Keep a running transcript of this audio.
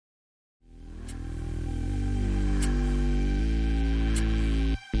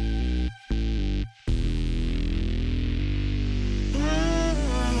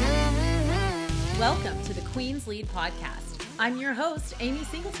Queen's Lead podcast. I'm your host, Amy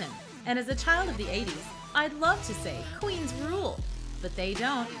Singleton, and as a child of the 80s, I'd love to say Queens rule, but they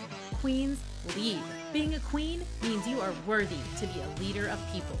don't. Queens lead. Being a queen means you are worthy to be a leader of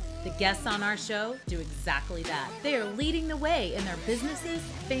people. The guests on our show do exactly that. They are leading the way in their businesses,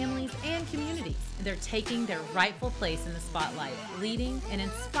 families, and communities. They're taking their rightful place in the spotlight, leading and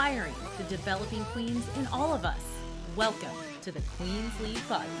inspiring the developing queens in all of us. Welcome to the Queen's Lead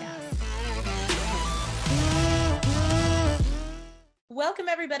podcast. Welcome,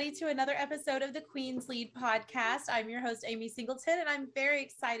 everybody, to another episode of the Queen's Lead podcast. I'm your host, Amy Singleton, and I'm very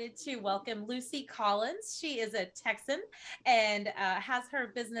excited to welcome Lucy Collins. She is a Texan and has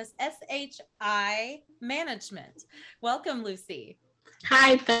her business SHI Management. Welcome, Lucy.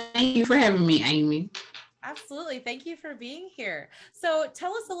 Hi, thank you for having me, Amy. Absolutely. Thank you for being here. So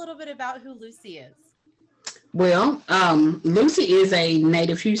tell us a little bit about who Lucy is. Well, Lucy is a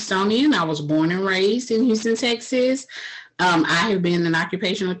native Houstonian. I was born and raised in Houston, Texas. I have been an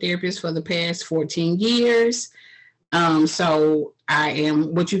occupational therapist for the past 14 years. So I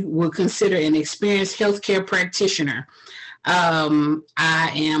am what you would consider an experienced healthcare practitioner.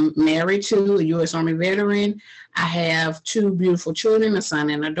 I am married to a U.S. Army veteran. I have two beautiful children, a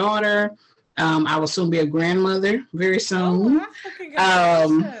son and a daughter. I will soon be a grandmother very soon. Oh,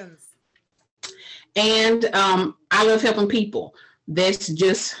 congratulations. And I love helping people. That's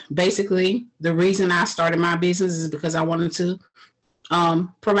just basically the reason I started my business, is because I wanted to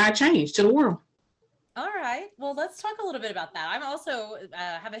provide change to the world. All right. Well, let's talk a little bit about that. I'm also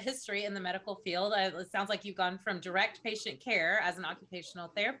have a history in the medical field. It sounds like you've gone from direct patient care as an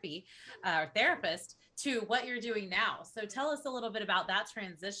occupational therapist to what you're doing now. So tell us a little bit about that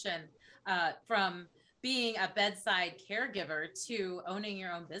transition from being a bedside caregiver to owning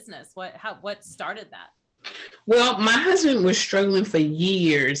your own business. What started that? Well, my husband was struggling for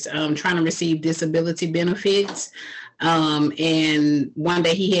years trying to receive disability benefits. And one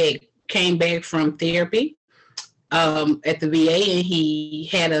day he had came back from therapy at the VA, and he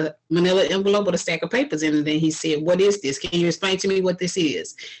had a manila envelope with a stack of papers in it. And he said, "What is this? Can you explain to me what this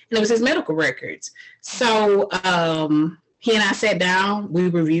is?" And it was his medical records. So he and I sat down, we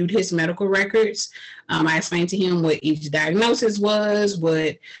reviewed his medical records. I explained to him what each diagnosis was,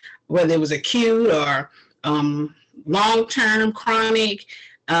 whether it was acute or long-term, chronic,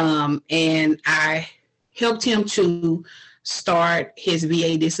 and I helped him to start his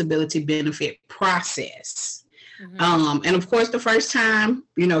VA disability benefit process. Mm-hmm. And of course, the first time,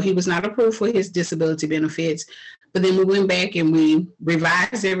 he was not approved for his disability benefits, but then we went back and we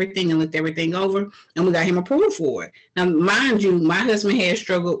revised everything and looked everything over, and we got him approved for it. Now, mind you, my husband had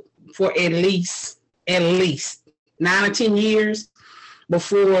struggled for at least 9 or 10 years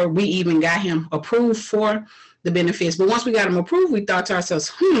before we even got him approved for the benefits. But once we got him approved, we thought to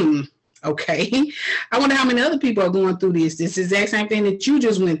ourselves, okay, I wonder how many other people are going through this. This is the exact same thing that you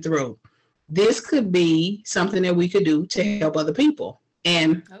just went through. This could be something that we could do to help other people.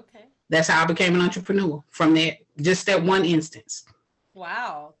 And that's how I became an entrepreneur from that one instance.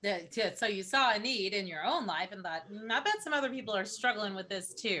 Wow. So you saw a need in your own life and thought, I bet some other people are struggling with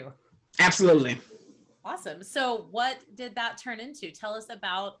this too. Absolutely. Awesome. So what did that turn into? Tell us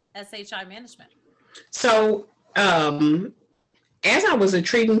about SHI Management. So as I was a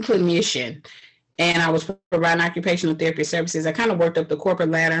treating clinician and I was providing occupational therapy services, I kind of worked up the corporate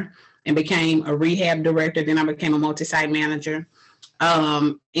ladder and became a rehab director. Then I became a multi-site manager.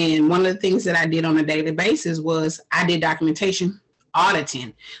 And one of the things that I did on a daily basis was I did documentation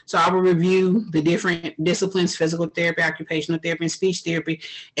auditing. So I would review the different disciplines, physical therapy, occupational therapy, and speech therapy,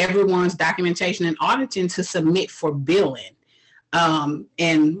 everyone's documentation and auditing to submit for billing.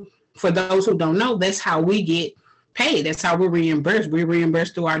 And for those who don't know, that's how we get paid. That's how we're reimbursed. We're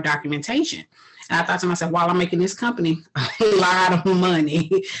reimbursed through our documentation. And I thought to myself, while I'm making this company a lot of money,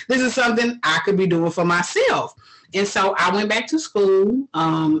 this is something I could be doing for myself. And so I went back to school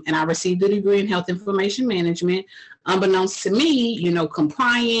and I received a degree in health information management. Unbeknownst to me,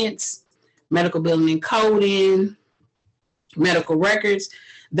 compliance, medical billing and coding, medical records,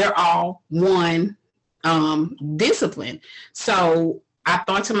 they're all one discipline. So I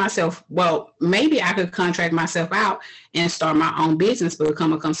thought to myself, well, maybe I could contract myself out and start my own business,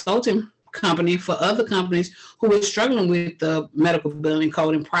 become a consulting company for other companies who were struggling with the medical billing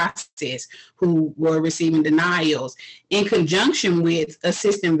coding process, who were receiving denials, in conjunction with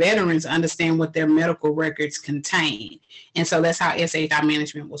assisting veterans understand what their medical records contain. And so that's how SHI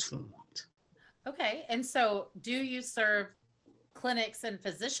Management was formed. Okay. And so do you serve clinics and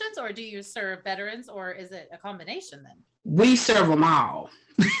physicians, or do you serve veterans, or is it a combination then? We serve them all.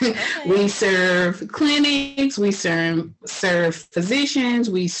 Okay. We serve clinics, we serve physicians,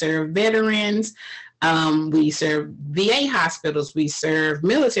 we serve veterans. We serve VA hospitals. We serve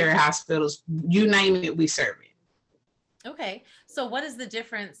military hospitals. You name it, we serve it. Okay. So what is the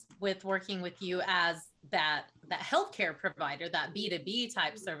difference with working with you as that healthcare provider, that B2B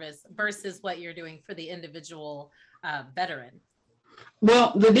type service versus what you're doing for the individual veteran?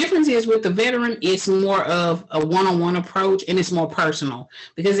 Well, the difference is with the veteran, it's more of a one-on-one approach, and it's more personal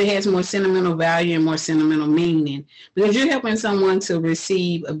because it has more sentimental value and more sentimental meaning, because you're helping someone to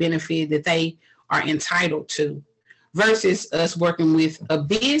receive a benefit that they are entitled to, versus us working with a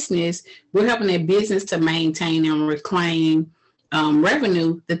business. We're helping that business to maintain and reclaim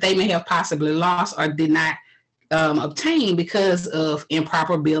revenue that they may have possibly lost or did not obtain because of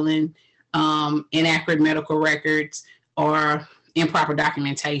improper billing, inaccurate medical records, or improper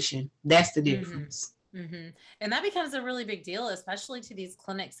documentation. That's the difference. Mm-hmm. Mm-hmm. And that becomes a really big deal, especially to these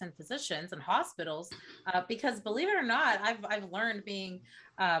clinics and physicians and hospitals, because believe it or not, I've learned being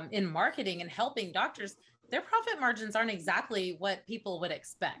in marketing and helping doctors, their profit margins aren't exactly what people would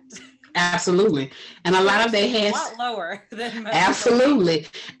expect. Absolutely. And a lot of that has a lot lower than most. Absolutely.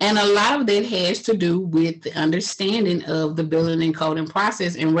 And a lot of that has to do with the understanding of the billing and coding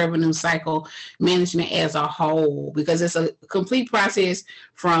process and revenue cycle management as a whole, because it's a complete process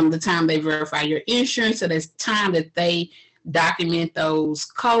from the time they verify your insurance to the time that they document those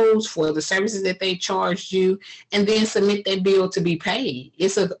codes for the services that they charged you, and then submit that bill to be paid.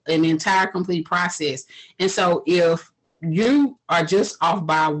 It's an entire complete process. And so if you are just off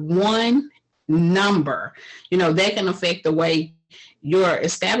by one number, that can affect the way your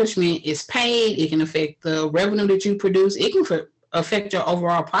establishment is paid. It can affect the revenue that you produce. It can affect your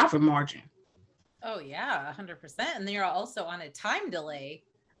overall profit margin. Oh yeah, 100%. And then you're also on a time delay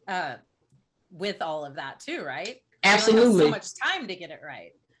with all of that too, right? Absolutely. So much time to get it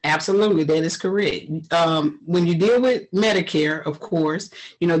right. Absolutely, that is correct. When you deal with Medicare, of course,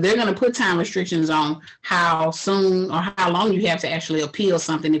 they're going to put time restrictions on how soon or how long you have to actually appeal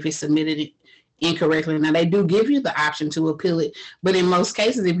something if it's submitted incorrectly. Now, they do give you the option to appeal it, but in most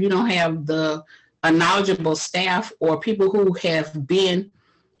cases, if you don't have a knowledgeable staff or people who have been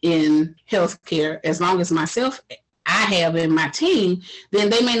in healthcare, as long as myself, I have in my team, then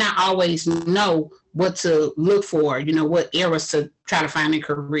they may not always know what to look for, what errors to try to find and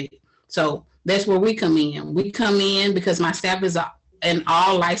correct. So that's where we come in. We come in because my staff is an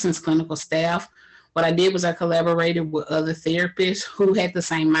all licensed clinical staff. What I did was I collaborated with other therapists who had the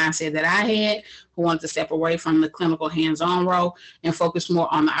same mindset that I had, who wanted to step away from the clinical hands-on role and focus more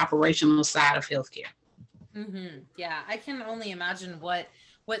on the operational side of healthcare. Mm-hmm. Yeah, I can only imagine what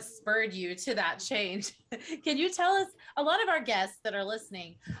spurred you to that change. Can you tell us, a lot of our guests that are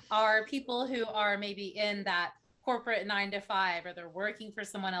listening are people who are maybe in that corporate 9-to-5, or they're working for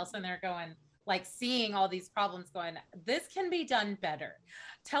someone else and they're going, like, seeing all these problems going, this can be done better.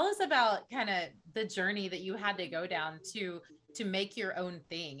 Tell us about kind of the journey that you had to go down to make your own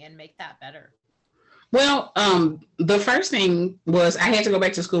thing and make that better. Well, the first thing was I had to go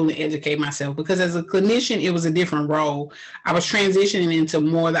back to school and educate myself, because as a clinician, it was a different role. I was transitioning into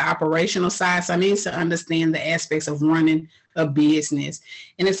more the operational side. So I needed to understand the aspects of running a business.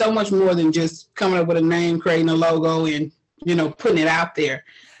 And it's so much more than just coming up with a name, creating a logo, and, putting it out there.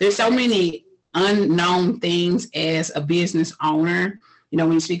 There's so many unknown things as a business owner,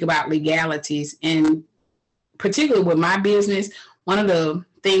 when you speak about legalities. And particularly with my business, one of the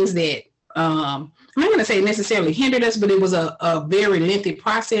things that I'm not going to say necessarily hindered us, but it was a very lengthy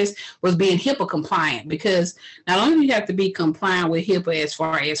process, was being HIPAA compliant, because not only do you have to be compliant with HIPAA as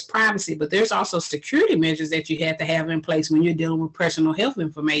far as privacy, but there's also security measures that you have to have in place when you're dealing with personal health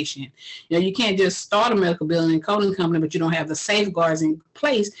information. You can't just start a medical billing and coding company, but you don't have the safeguards in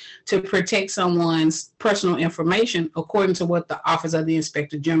place to protect someone's personal information according to what the Office of the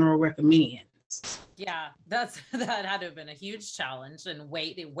Inspector General recommends. Yeah, that had to have been a huge challenge and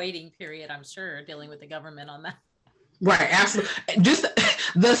waiting period, I'm sure, dealing with the government on that. Right, absolutely. Just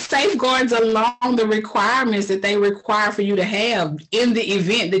the safeguards along the requirements that they require for you to have in the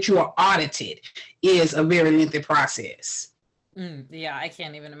event that you are audited is a very lengthy process. Yeah, I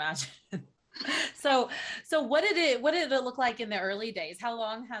can't even imagine. So what did it look like in the early days? How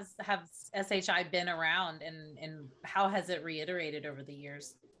long have SHI been around, and how has it reiterated over the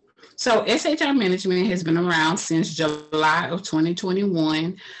years? So SHI Management has been around since July of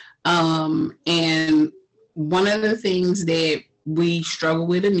 2021. And one of the things that we struggled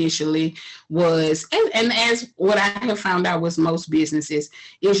with initially was, and as what I have found out with most businesses,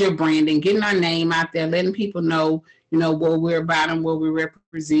 is your branding, getting our name out there, letting people know, what we're about and what we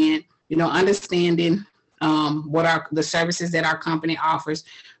represent, understanding what are the services that our company offers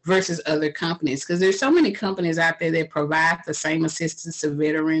versus other companies, because there's so many companies out there that provide the same assistance to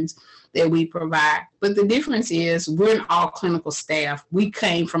veterans that we provide. But the difference is we're all clinical staff. We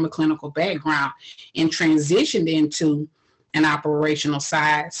came from a clinical background and transitioned into an operational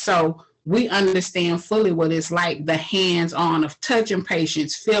side. So we understand fully what it's like, the hands-on of touching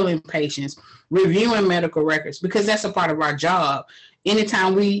patients, feeling patients, reviewing medical records, because that's a part of our job.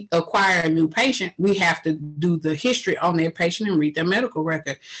 Anytime we acquire a new patient, we have to do the history on their patient and read their medical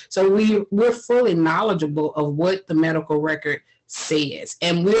record. So we're fully knowledgeable of what the medical record says,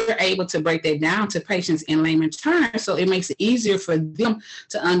 and we're able to break that down to patients in layman's terms, so it makes it easier for them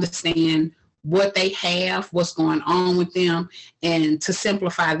to understand what they have, what's going on with them, and to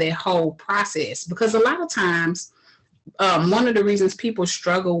simplify their whole process. Because a lot of times, one of the reasons people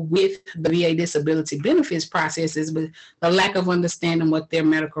struggle with the VA disability benefits process is with the lack of understanding what their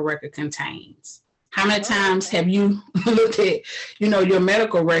medical record contains. How many times have you looked at, your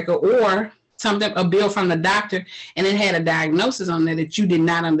medical record or something, a bill from the doctor, and it had a diagnosis on there that you did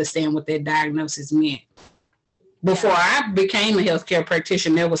not understand what that diagnosis meant? Before I became a healthcare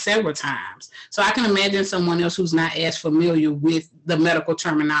practitioner, there were several times. So I can imagine someone else who's not as familiar with the medical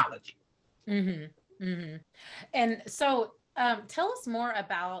terminology. Mm-hmm. Mm-hmm. And so tell us more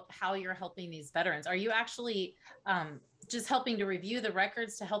about how you're helping these veterans. Are you actually just helping to review the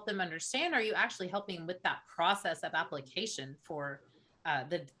records to help them understand? Or are you actually helping with that process of application for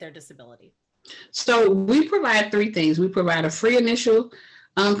their disability? So we provide three things. We provide a free initial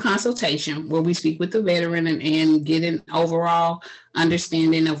consultation where we speak with the veteran and get an overall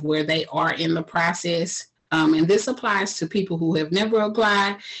understanding of where they are in the process. And this applies to people who have never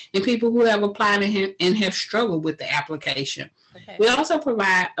applied and people who have applied and have struggled with the application. Okay. We also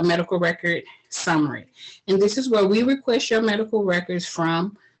provide a medical record summary. And this is where we request your medical records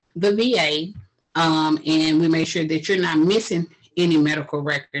from the VA, and we make sure that you're not missing any medical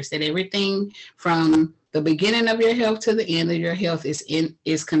records, that everything from the beginning of your health to the end of your health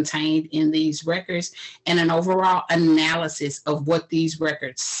is contained in these records, and an overall analysis of what these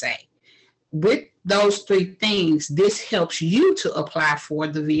records say. With those three things, this helps you to apply for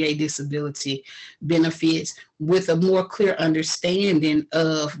the VA disability benefits with a more clear understanding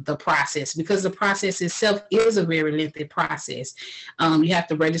of the process, because the process itself is a very lengthy process. You have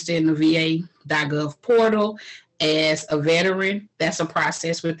to register in the VA.gov portal. As a veteran, that's a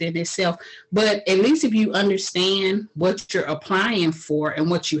process within itself. But at least if you understand what you're applying for and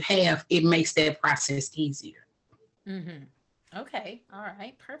what you have, it makes that process easier. Mm-hmm. Okay. All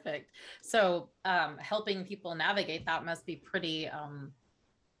right. Perfect. So helping people navigate that must be pretty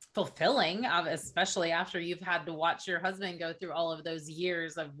fulfilling, especially after you've had to watch your husband go through all of those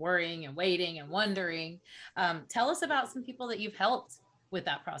years of worrying and waiting and wondering. Tell us about some people that you've helped with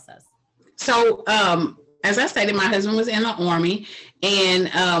that process. So, as I stated, my husband was in the Army,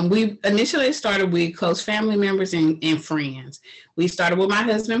 and we initially started with close family members and friends. We started with my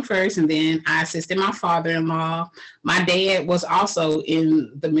husband first, and then I assisted my father-in-law. My dad was also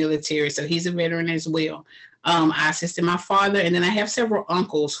in the military, so he's a veteran as well. I assisted my father, and then I have several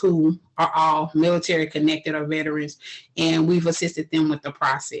uncles who are all military connected or veterans, and we've assisted them with the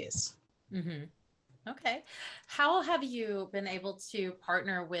process. Mm-hmm. Okay. How have you been able to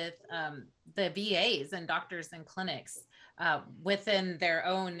partner with the VAs and doctors and clinics within their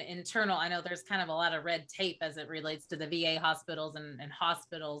own internal? I know there's kind of a lot of red tape as it relates to the VA hospitals and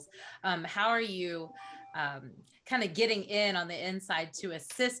hospitals. How are you kind of getting in on the inside to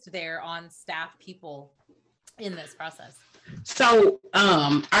assist their on-staff people in this process? So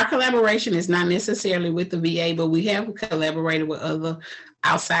our collaboration is not necessarily with the VA, but we have collaborated with other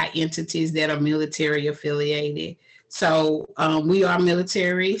outside entities that are military affiliated. So we are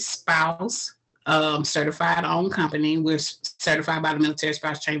military spouse certified owned company. We're certified by the Military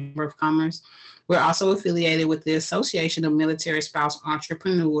Spouse Chamber of Commerce. We're also affiliated with the Association of Military Spouse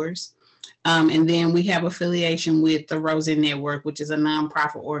Entrepreneurs. And then we have affiliation with the Rosen Network, which is a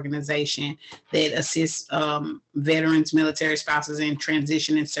nonprofit organization that assists veterans, military spouses, and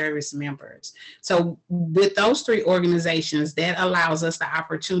transition and service members. So with those three organizations, that allows us the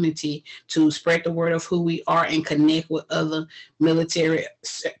opportunity to spread the word of who we are and connect with other military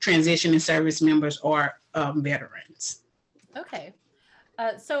transition and service members or veterans. Okay.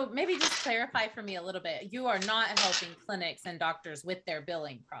 So maybe just clarify for me a little bit. You are not helping clinics and doctors with their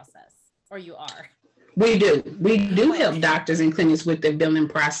billing process. Or you are? We do help doctors and clinics with the billing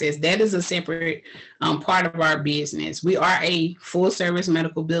process. That is a separate part of our business. We are a full service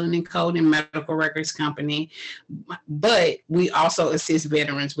medical billing and code and medical records company, but we also assist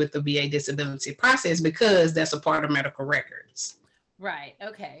veterans with the VA disability process because that's a part of medical records. Right.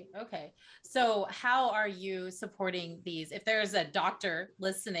 Okay. Okay. So, how are you supporting these? If there's a doctor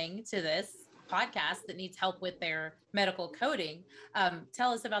listening to this podcast that needs help with their medical coding,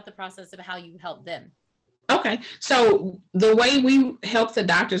 tell us about the process of how you help them. Okay, so the way we help the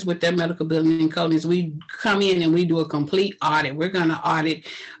doctors with their medical billing and coding is we come in and we do a complete audit. We're going to audit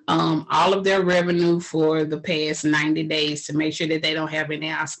all of their revenue for the past 90 days to make sure that they don't have any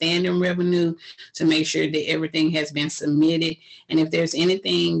outstanding revenue, to make sure that everything has been submitted. And if there's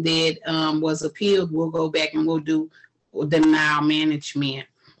anything that was appealed, we'll go back and we'll do denial management.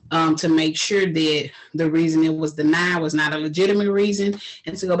 To make sure that the reason it was denied was not a legitimate reason,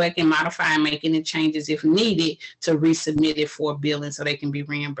 and to go back and modify and make any changes if needed to resubmit it for billing so they can be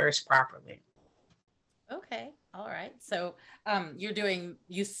reimbursed properly. Okay. All right. So,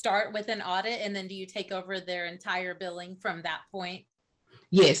 you start with an audit and then do you take over their entire billing from that point?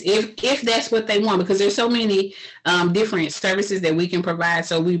 Yes, if that's what they want, because there's so many different services that we can provide.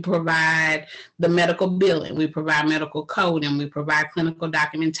 So we provide the medical billing, we provide medical coding, we provide clinical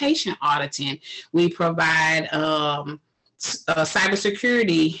documentation auditing, we provide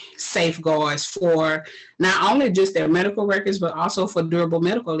cybersecurity safeguards for not only just their medical records, but also for durable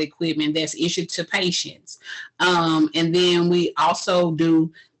medical equipment that's issued to patients. And then we also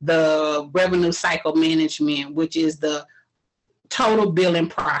do the revenue cycle management, which is the total billing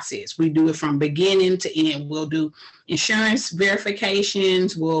process. We do it from beginning to end. We'll do insurance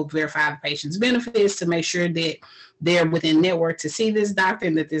verifications. We'll verify the patient's benefits to make sure that they're within network to see this doctor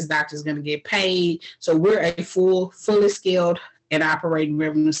and that this doctor is going to get paid. So we're a fully scaled and operating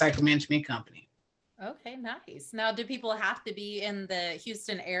revenue cycle management company. Okay, nice. Now, do people have to be in the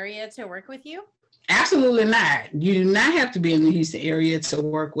Houston area to work with you? Absolutely not. You do not have to be in the Houston area to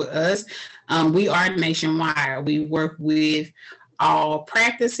work with us. We are nationwide. We work with all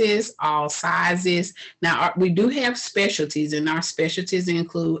practices, all sizes. Now, we do have specialties, and our specialties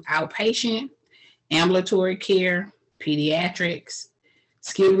include outpatient, ambulatory care, pediatrics,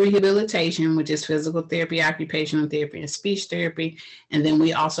 skilled rehabilitation, which is physical therapy, occupational therapy, and speech therapy. And then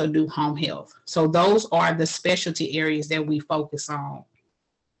we also do home health. So those are the specialty areas that we focus on.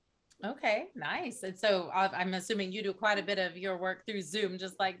 Okay, nice. And so I'm assuming you do quite a bit of your work through Zoom,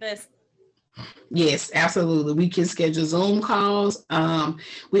 just like this. Yes, absolutely. We can schedule Zoom calls.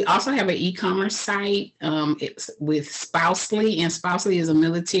 We also have an e-commerce site. It's with Spousely, and Spousely is a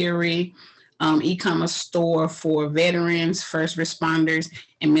military e-commerce store for veterans, first responders,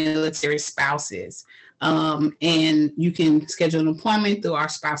 and military spouses. And you can schedule an appointment through our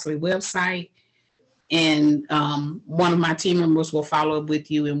Spousely website. And one of my team members will follow up with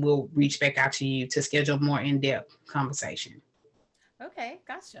you and we'll reach back out to you to schedule more in-depth conversation. Okay,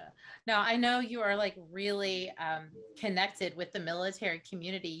 gotcha. Now, I know you are like really connected with the military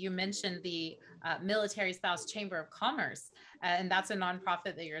community. You mentioned the Military Spouse Chamber of Commerce, and that's a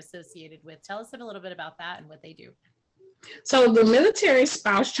nonprofit that you're associated with. Tell us a little bit about that and what they do. So the Military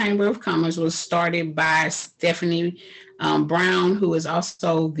Spouse Chamber of Commerce was started by Stephanie Brown, who is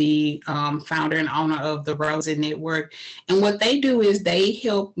also the founder and owner of the Rosa Network. And what they do is they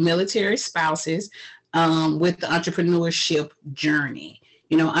help military spouses with the entrepreneurship journey.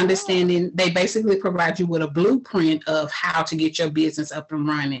 You know, understanding, they basically provide you with a blueprint of how to get your business up and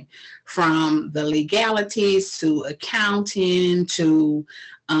running, from the legalities to accounting to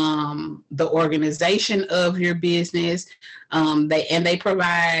the organization of your business. They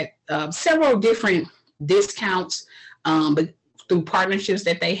provide several different discounts, but through partnerships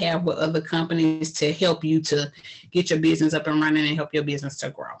that they have with other companies to help you to get your business up and running and help your business to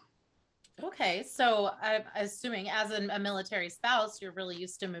grow. Okay, so I'm assuming as a military spouse, you're really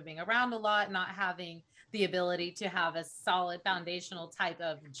used to moving around a lot, not having the ability to have a solid foundational type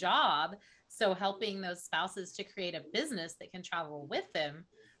of job. So helping those spouses to create a business that can travel with them,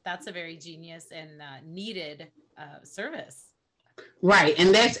 that's a very genius and needed service. Right.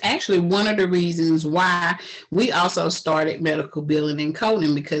 And that's actually one of the reasons why we also started medical billing and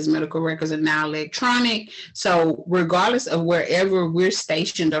coding, because medical records are now electronic. So regardless of wherever we're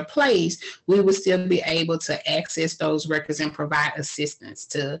stationed or placed, we will still be able to access those records and provide assistance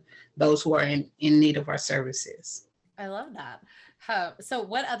to those who are in need of our services. I love that. So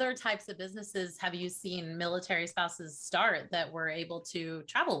what other types of businesses have you seen military spouses start that were able to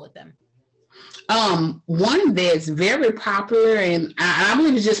travel with them? One that's very popular, and I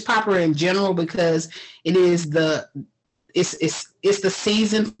believe it's just popular in general because it is it's the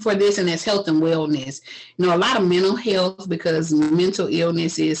season for this, and it's health and wellness. You know, a lot of mental health, because mental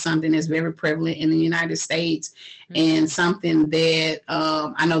illness is something that's very prevalent in the United States, and something that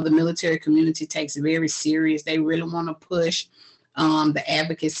I know the military community takes very serious. They really want to push the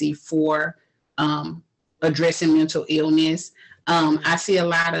advocacy for addressing mental illness. I see a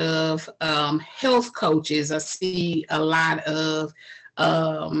lot of health coaches. I see a lot of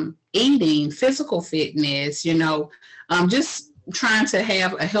eating, physical fitness, just trying to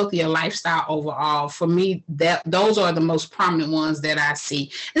have a healthier lifestyle overall. For me, that those are the most prominent ones that I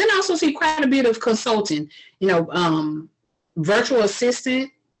see. And then I also see quite a bit of consulting. Virtual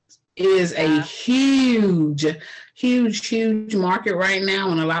assistant is a huge market right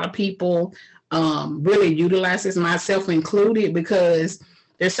now, and a lot of people really utilize this, myself included, because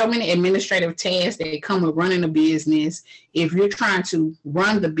there's so many administrative tasks that come with running a business. If you're trying to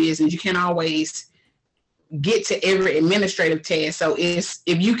run the business, you can't always get to every administrative task. So if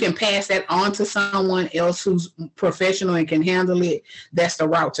you can pass that on to someone else who's professional and can handle it, that's the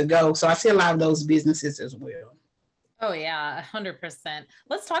route to go. So I see a lot of those businesses as well. Oh yeah, 100%.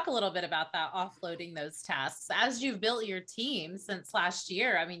 Let's talk a little bit about that, offloading those tasks. As you've built your team since last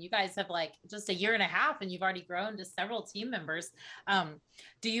year, I mean, you guys have like just a year and a half and you've already grown to several team members. Are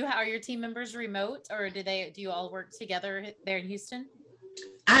your team members remote, or do you all work together there in Houston?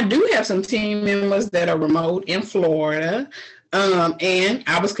 I do have some team members that are remote in Florida, and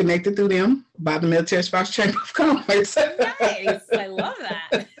I was connected through them by the Military Spouse Chamber of Commerce. Nice, I love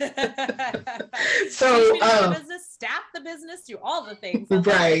that. So, business, staff the business, do all the things.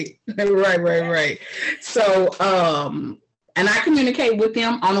 Right. So, and I communicate with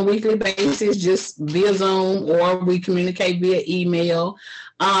them on a weekly basis, just via Zoom, or we communicate via email,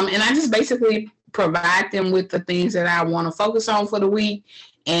 and I just basically provide them with the things that I want to focus on for the week.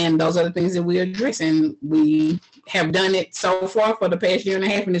 And those are the things that we address. And we have done it so far for the past year and a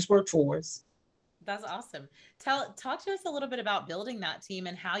half, and it's worked for us. That's awesome. Talk to us a little bit about building that team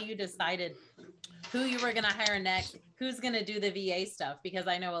and how you decided who you were going to hire next, who's going to do the VA stuff, because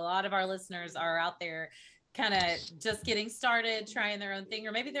I know a lot of our listeners are out there kind of just getting started, trying their own thing,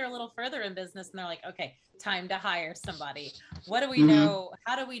 or maybe they're a little further in business and they're like, okay, time to hire somebody. What do we know?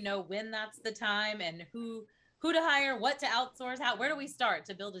 How do we know when that's the time, and who to hire, what to outsource, where do we start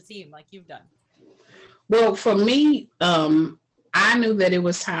to build a team like you've done? Well, for me, I knew that it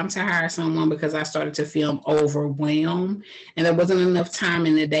was time to hire someone because I started to feel overwhelmed, and there wasn't enough time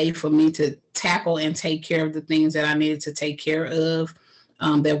in the day for me to tackle and take care of the things that I needed to take care of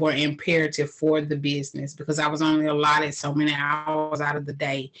that were imperative for the business, because I was only allotted so many hours out of the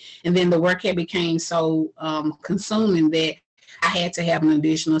day. And then the work had became so consuming that I had to have an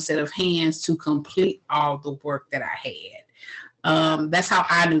additional set of hands to complete all the work that I had. That's how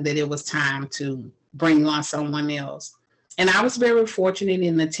I knew that it was time to bring on someone else. And I was very fortunate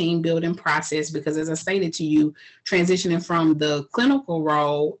in the team building process because, as I stated to you, transitioning from the clinical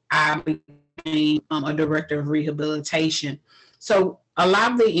role, I became a director of rehabilitation. So a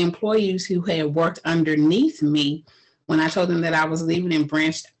lot of the employees who had worked underneath me, when I told them that I was leaving and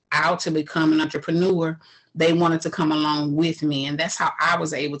branched out to become an entrepreneur, they wanted to come along with me. And that's how I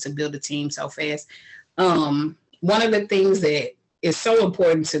was able to build a team so fast. One of the things that is so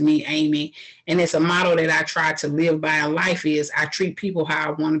important to me, Amy, and it's a motto that I try to live by in life, is I treat people how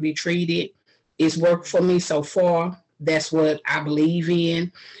I want to be treated. It's worked for me so far. That's what I believe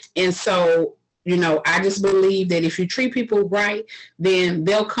in. And so, I just believe that if you treat people right, then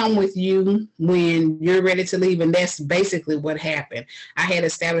they'll come with you when you're ready to leave. And that's basically what happened. I had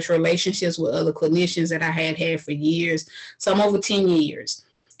established relationships with other clinicians that I had for years, some over 10 years.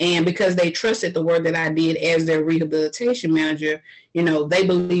 And because they trusted the work that I did as their rehabilitation manager, they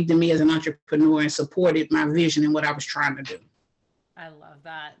believed in me as an entrepreneur and supported my vision and what I was trying to do. I love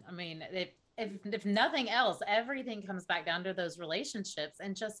that. I mean, if nothing else, everything comes back down to those relationships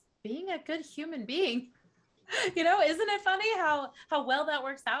and just being a good human being. Isn't it funny how well that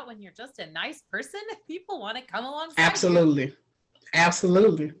works out when you're just a nice person? People want to come alongside Absolutely. you.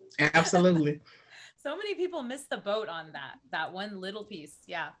 Absolutely. So many people miss the boat on that one little piece.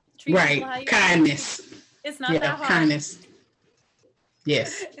 Yeah. Right. Kindness. It's not that hard. Kindness.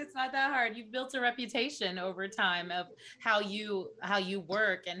 Yes. It's not that hard. You've built a reputation over time of how you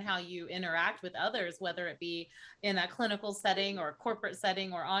work and how you interact with others, whether it be in a clinical setting or a corporate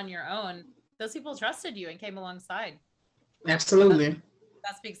setting or on your own. Those people trusted you and came alongside. Absolutely.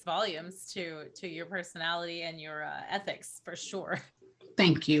 That speaks volumes to your personality and your ethics, for sure.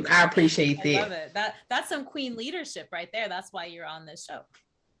 Thank you. I appreciate that. I love it. That's some queen leadership right there. That's why you're on this show.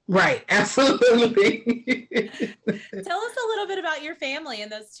 Right. Absolutely. Tell us a little bit about your family and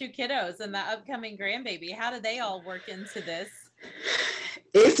those two kiddos and the upcoming grandbaby. How did they all work into this?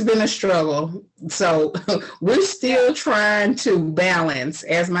 It's been a struggle. So we're still trying to balance,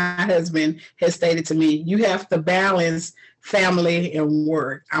 as my husband has stated to me, you have to balance family and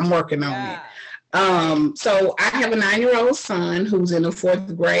work. I'm working on it. So I have a 9-year-old son who's in the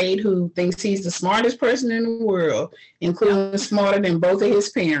 4th grade who thinks he's the smartest person in the world, including smarter than both of his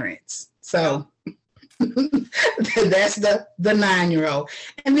parents. So that's the 9-year-old.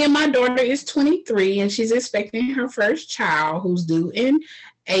 And then my daughter is 23 and she's expecting her first child who's due in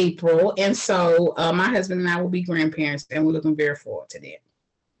April. And so my husband and I will be grandparents, and we're looking very forward to that.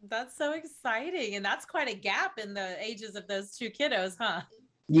 That's so exciting. And that's quite a gap in the ages of those two kiddos, huh?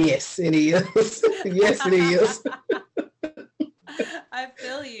 Yes, it is. Yes, it is. I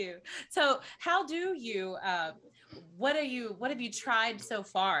feel you. So how do you, what have you tried so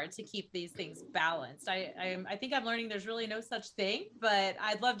far to keep these things balanced? I think I'm learning there's really no such thing, but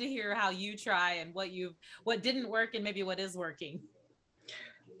I'd love to hear how you try and what didn't work and maybe what is working.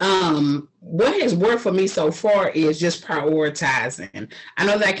 What has worked for me so far is just prioritizing. I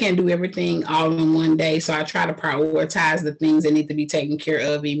know that I can't do everything all in one day, so I try to prioritize the things that need to be taken care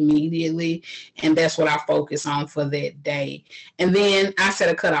of immediately, and that's what I focus on for that day. And then I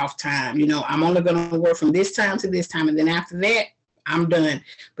set a cutoff time. I'm only going to work from this time to this time, and then after that, I'm done,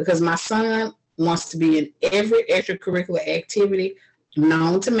 because my son wants to be in every extracurricular activity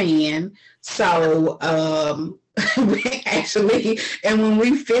known to man. So, actually, and when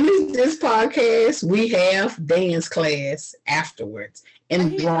we finish this podcast, we have dance class afterwards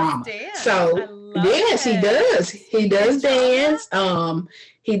and drama. So yes, he does. He does dance.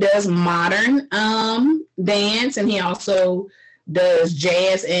 He does modern dance, and he also does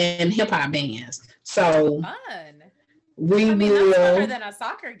jazz and hip hop dance. So fun. That's better than a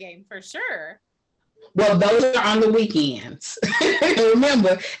soccer game for sure. Well, those are on the weekends.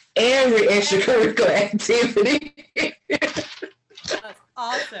 Remember, every extracurricular activity. That's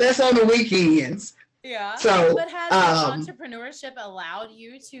awesome. That's on the weekends. Yeah. So, but has entrepreneurship allowed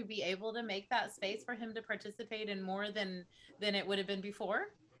you to be able to make that space for him to participate in more than it would have been before?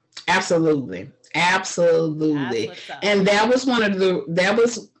 Absolutely. And that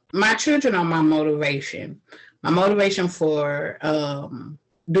was my children are my motivation. My motivation for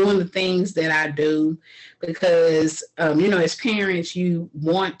doing the things that I do, because, as parents, you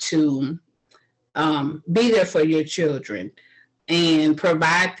want to be there for your children and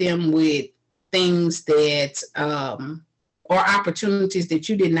provide them with things that or opportunities that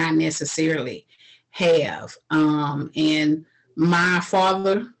you did not necessarily have. And my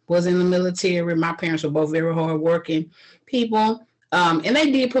father was in the military. My parents were both very hardworking people. And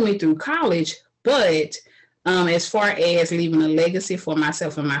they did put me through college, but as far as leaving a legacy for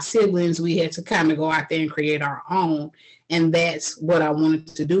myself and my siblings, we had to kind of go out there and create our own. And that's what I wanted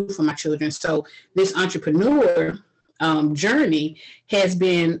to do for my children. So this entrepreneur journey has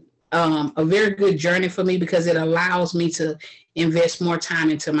been a very good journey for me, because it allows me to invest more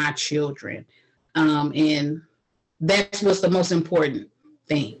time into my children. And that's what's the most important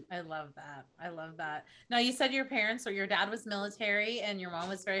thing. I love that. Now, you said your parents or your dad was military and your mom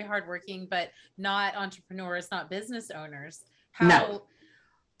was very hardworking, but not entrepreneurs, not business owners. No.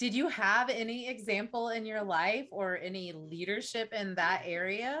 Did you have any example in your life or any leadership in that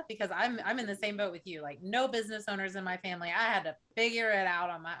area? Because I'm in the same boat with you, like no business owners in my family. I had to figure it out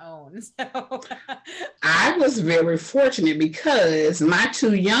on my own. So I was very fortunate because my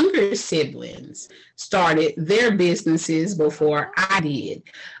 2 younger siblings started their businesses before I did.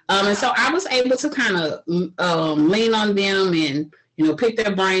 And so I was able to kind of lean on them and, pick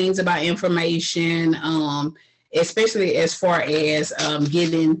their brains about information, especially as far as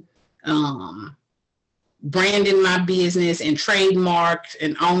getting branding my business and trademarks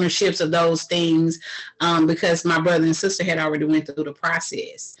and ownerships of those things, because my brother and sister had already went through the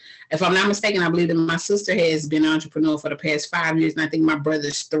process. If I'm not mistaken, I believe that my sister has been an entrepreneur for the past 5 years, and I think my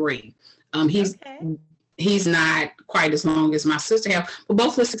brother's 3. He's not quite as long as my sister have, but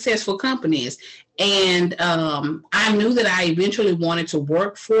both were successful companies. And I knew that I eventually wanted to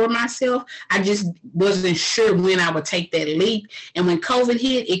work for myself. I just wasn't sure when I would take that leap. And when COVID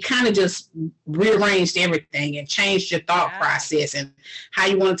hit, it kind of just rearranged everything and changed your thought process and how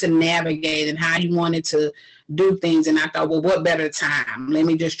you wanted to navigate and how you wanted to do things. And I thought, well, what better time? Let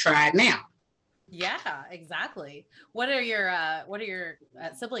me just try it now. Yeah, exactly. What are your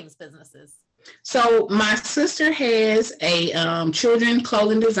siblings' businesses? So my sister has a children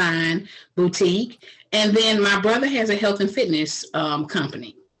clothing design boutique, and then my brother has a health and fitness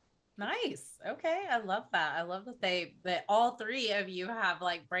company. Nice. Okay, I love that. I love that all 3 of you have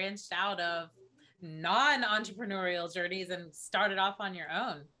like branched out of non-entrepreneurial journeys and started off on your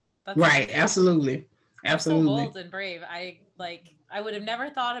own. That's right. Amazing. Absolutely. So bold and brave. I would have never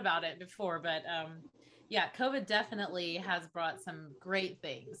thought about it before, but yeah, COVID definitely has brought some great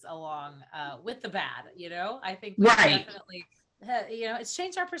things along with the bad, I think we definitely it's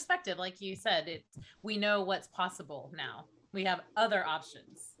changed our perspective. Like you said, we know what's possible now. We have other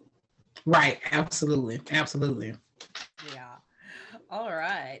options. Right. Absolutely. Absolutely. Yeah. All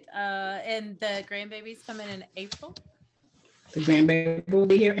right. And the grandbabies coming in April? The grandbaby will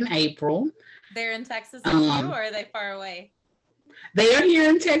be here in April. They're in Texas with you, or are they far away? They are here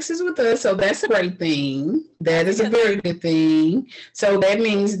in Texas with us, so that's a great thing. That is a very good thing. So that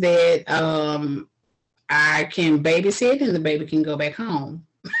means that I can babysit and the baby can go back home.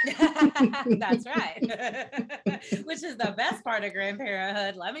 That's right. Which is the best part of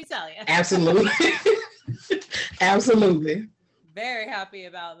grandparenthood, let me tell you. Absolutely. Absolutely. Very happy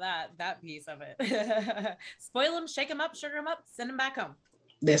about that piece of it. Spoil them, shake them up, sugar them up, send them back home.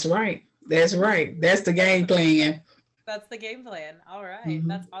 That's right. That's right. That's the game plan. That's the game plan. All right. Mm-hmm.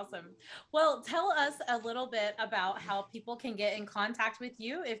 That's awesome. Well, tell us a little bit about how people can get in contact with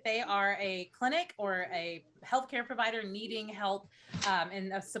you if they are a clinic or a healthcare provider needing help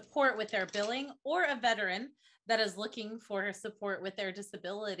and support with their billing, or a veteran that is looking for support with their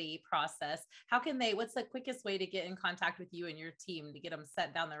disability process. What's the quickest way to get in contact with you and your team to get them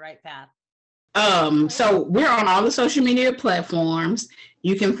set down the right path? So we're on all the social media platforms.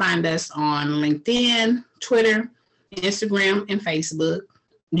 You can find us on LinkedIn, Twitter, Instagram, and Facebook.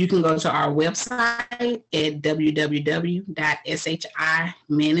 You can go to our website at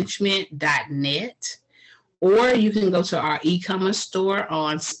www.shimanagement.net, or you can go to our e-commerce store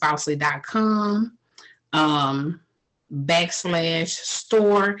on spousely.com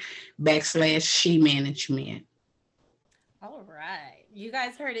 /store/SheManagement. All right. You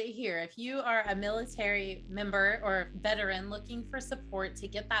guys heard it here. If you are a military member or veteran looking for support to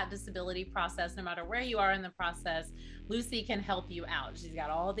get that disability process, no matter where you are in the process, Lucy can help you out. She's got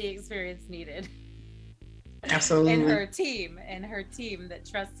all the experience needed. Absolutely. And her team that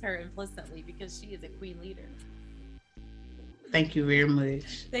trusts her implicitly because she is a queen leader. Thank you very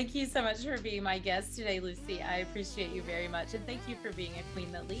much. Thank you so much for being my guest today, Lucy. I appreciate you very much. And thank you for being a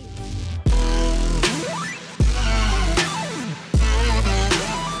queen that leads.